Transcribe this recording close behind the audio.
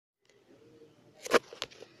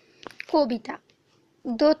কবিতা।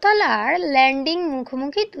 দোতলার ল্যান্ডিং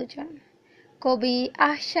মুখোমুখি দুজন। কবি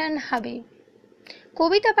আহসান হাবিব।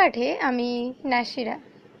 কবিতা পাঠে আমি নাসিরা।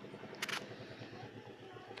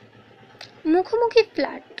 মুখোমুখি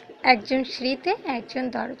ফ্ল্যাট, একজন সিঁড়িতে একজন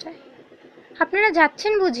দরজায়। আপনারা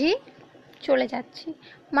যাচ্ছেন বুঝি? চলে যাচ্ছি।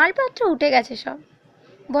 মালপত্র উঠে গেছে সব।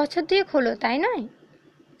 বছর 2 হলো, তাই নয়?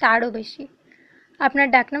 তারও বেশি। আপনার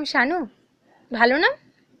ডাকনাম শানু? ভালো নাম?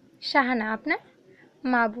 শাহানা। আপনার?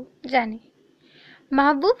 মাহবুব। জানি।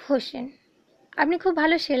 মাহবুব হোসেন। আপনি খুব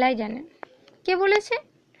ভালো সেলাই জানেন। কে বলেছে?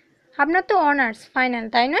 আপনার তো অনার্স ফাইনাল,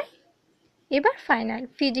 তাই নয়? এবার ফাইনাল,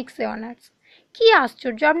 ফিজিক্সে অনার্স। কি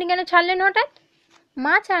আশ্চর্য, আপনি কেন ছাড়লেন হঠাৎ?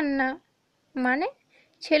 মা চান না। মানে?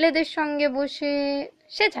 ছেলেদের সঙ্গে বসে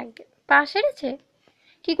সে থাকবে। পা সেরেছে?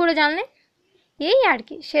 কি করে জানলেন? এই আর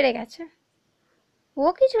কি, সেরে গেছে। ও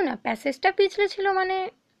কিছু না, প্যাসেজটা পিছলে ছিল মানে।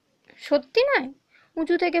 সত্যি নয়?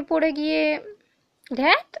 উঁচু থেকে পড়ে গিয়ে।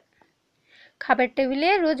 ধ্যাত, খাবার টেবিলে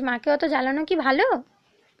রোজ মাকে অত জ্বালানো কি ভালো?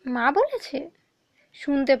 মা বলেছে?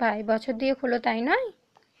 শুনতে পাই, বছর 2 হলো, তাই নয়?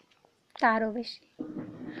 তারও বেশি।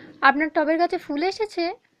 আপনার টবের কাছে ফুল এসেছে?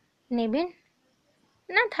 নেবেন?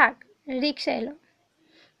 না থাক, রিক্সা এলো।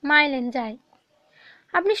 মা এলেন, যাই।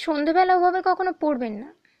 আপনি সন্ধেবেলা ওভাবে কখনো পড়বেন না,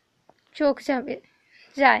 চোখ যাবে।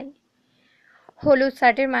 যাই। হলুদ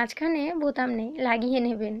শার্টের মাঝখানে বোতাম নেই, লাগিয়ে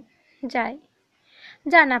নেবেন। যাই।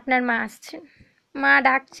 যান, আপনার মা আসছেন। মা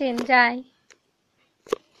ডাকছেন, যাই।